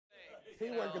He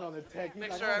working on the tech.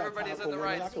 Make sure everybody's in the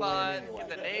right spot. Get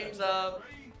the names up.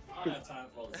 I don't have time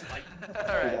for all this.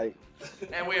 All right.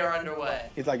 And we are underway.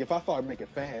 He's like, if I start making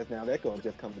fans now, that's gonna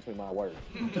just come between my work.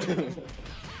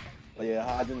 But yeah,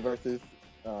 Hajin versus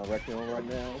Requiem right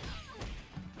now.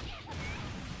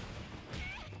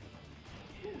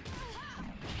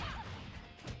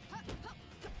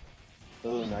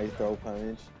 Oh, nice throw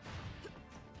punch.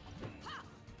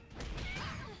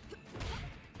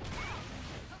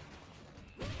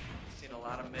 Seen a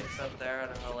lot of mix up there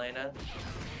at Helena.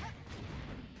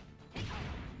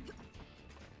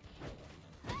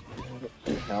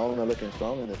 Helena looking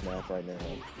strong in this match right now.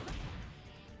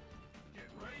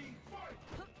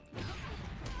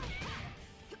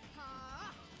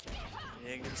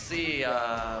 You can see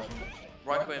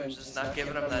Requiem's just not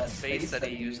giving him that space that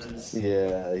he uses.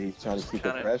 Yeah, he's trying to keep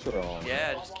the pressure on.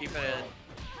 Yeah, just keeping it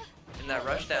in that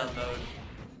rushdown mode.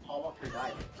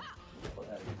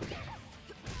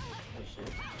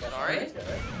 Sorry?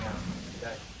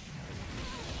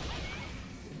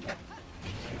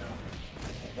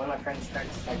 One of my friends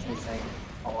texted me saying,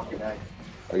 Paul Walker died.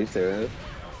 Are you serious?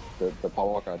 The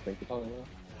Paul Walker I think you're talking about?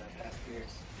 Past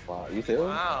years. Wow, you serious?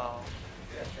 Wow.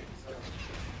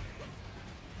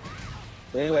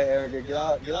 But anyway, Eric, get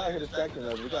out here distracting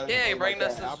us. Yeah, you're bringing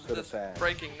us this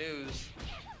breaking news.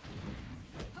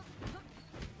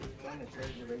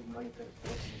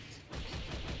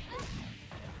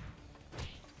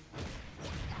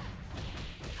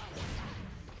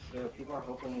 So people are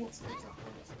hoping it's a bonus.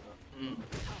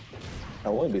 I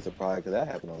wouldn't be surprised because that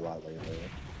happened a lot lately.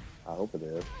 I hope it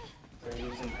is. They're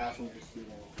using passenger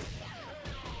seating.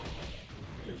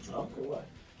 Drunk or what?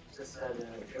 Just said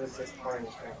it was just part of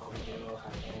the track on the demo.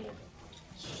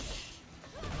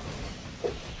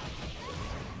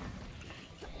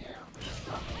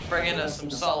 Bringing us some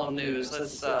solemn news.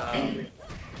 Let's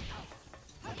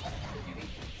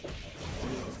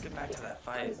get back to that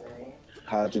fight.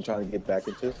 Hajin trying to get back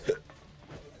into.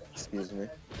 Excuse me.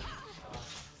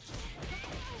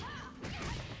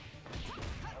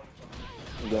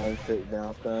 Going sit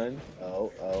down, stun.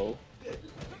 Oh,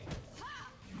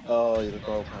 he's a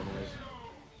throw punch.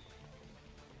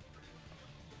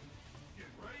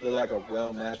 Look like a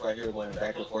well match right here, going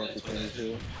back and forth between the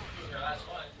two.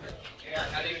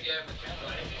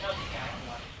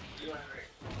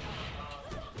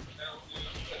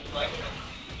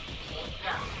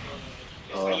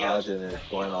 Oh, Hajin is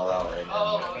going all out right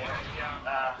now.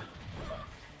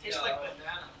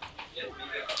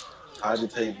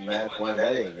 Hajin takes match one.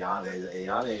 That ain't Ayane.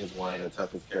 Ayane is one of the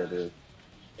toughest characters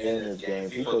in this game.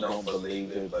 People don't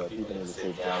believe it, but people need to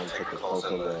sit down and take a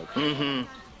closer look.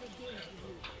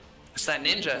 It's that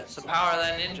ninja. It's the power of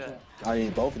that ninja. I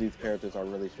mean, both of these characters are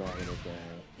really strong in this game.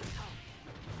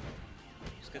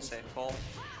 I was gonna say full.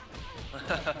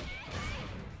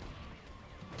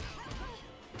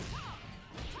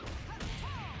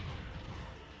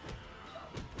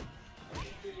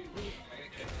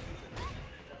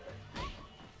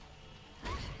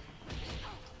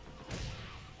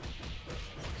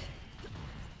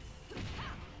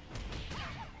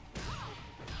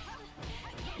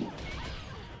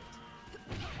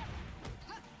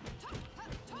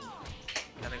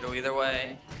 Gonna go either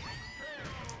way.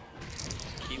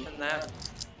 Keeping that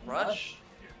rush,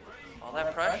 all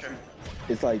that pressure.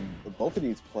 It's like both of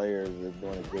these players are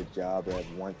doing a good job at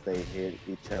once they hit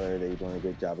each other, they're doing a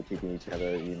good job of keeping each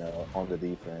other, you know, on the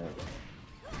defense.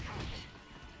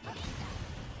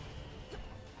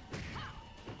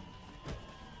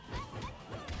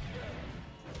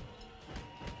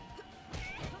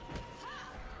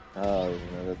 Oh,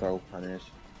 another throw punish.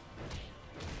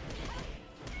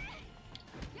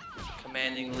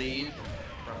 Commanding lead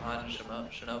from Hajin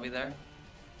Shinobi there.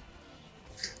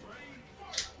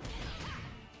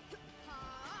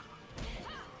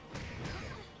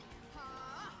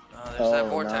 Oh, there's that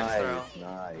vortex nice, throw.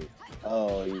 Nice.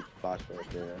 Oh, he's botched right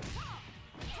there.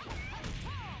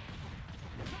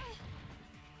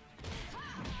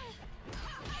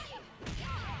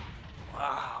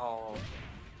 Wow.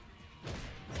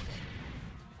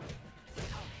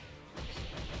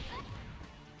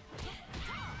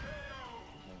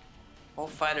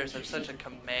 Both fighters have such a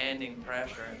commanding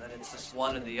pressure that it's just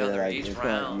one or the other like, each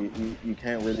round. You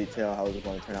can't really tell how it's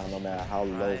going to turn out no matter how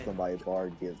low somebody's bar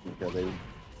gets, because they,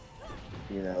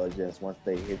 you know, just once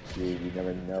they hit you, you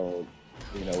never know,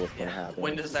 you know, what's going to happen.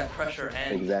 When does that pressure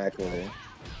end? Exactly.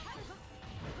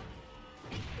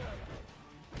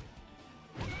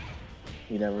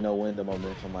 You never know when the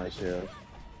momentum might shift.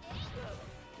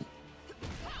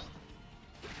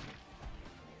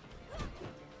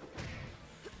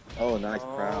 Oh, nice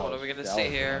crowd. What are we going to see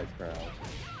here? Nice crowd.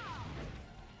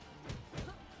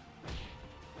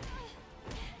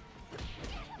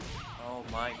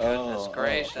 my goodness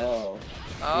gracious. Oh,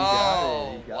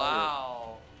 Oh, he got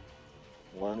wow.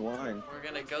 it. 1-1. We're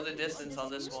gonna go the distance on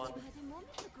this one.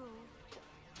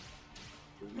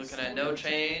 Looking at no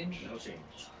change. No change.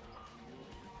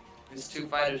 These two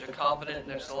fighters are confident in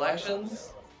their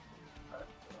selections.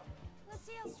 Let's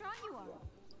see how strong you are.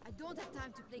 I don't have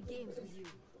time to play games with you.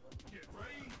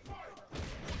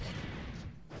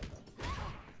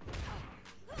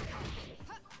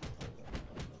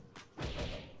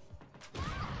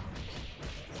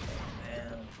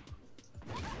 Man.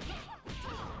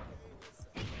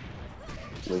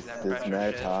 This pressure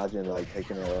match, shit. Hajin like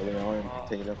taking it early on,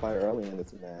 taking the fight early in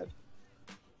this match.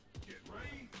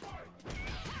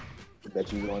 I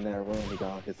bet you go in that room, he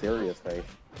got his serious face.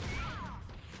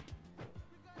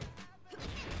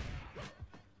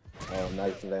 Oh,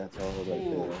 nice lance hold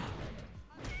right there.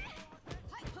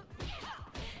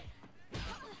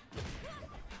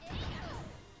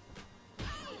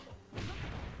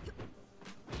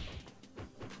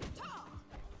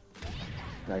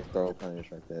 Nice throw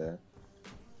punish right there.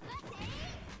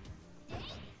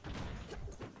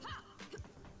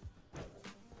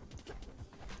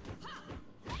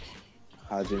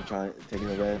 Hajin taking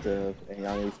advantage of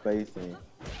Ayane's spacing.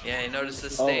 Yeah, he noticed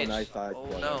this stage. Oh, nice side oh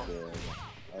step no. right there.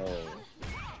 Oh.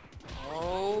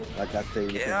 Oh. Like I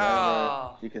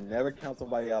said, you can never count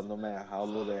somebody out no matter how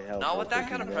little they help. Not with that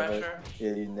kind of pressure.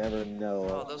 Yeah, you never know.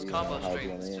 Oh, those combo how it's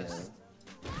strings gonna just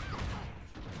end.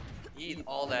 eat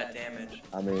all that damage.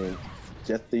 I mean,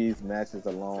 just these matches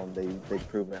alone, they've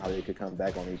proven how they could come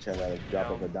back on each other at a drop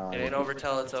of a dime. It ain't over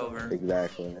till it's over.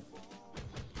 Exactly.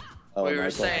 Oh, We were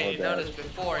nice saying, you hold noticed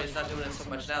before, he's not doing it so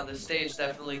much now. This stage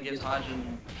definitely gives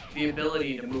Hajin the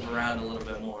ability to move around a little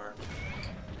bit more.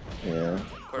 Yeah.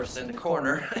 Of course, in the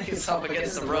corner, he's up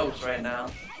against the ropes right now.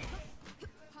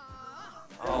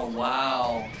 Oh,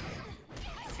 wow.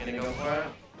 He's gonna go for it.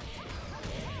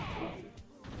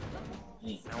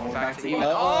 Now we're back to even.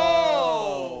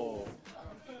 Oh!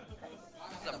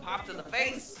 This is a pop to the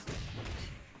face.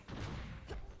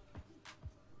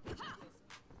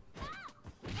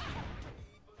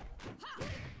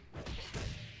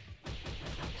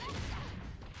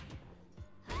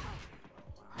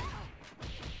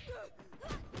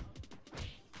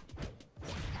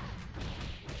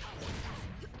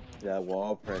 That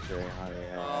wall pressure ain't how they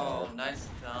had. Oh, nice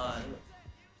done.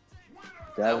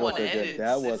 That one was a ended. good.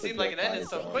 That It was a seemed good like it ended fight,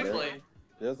 so though. quickly.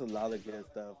 There's a lot of good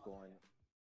stuff going.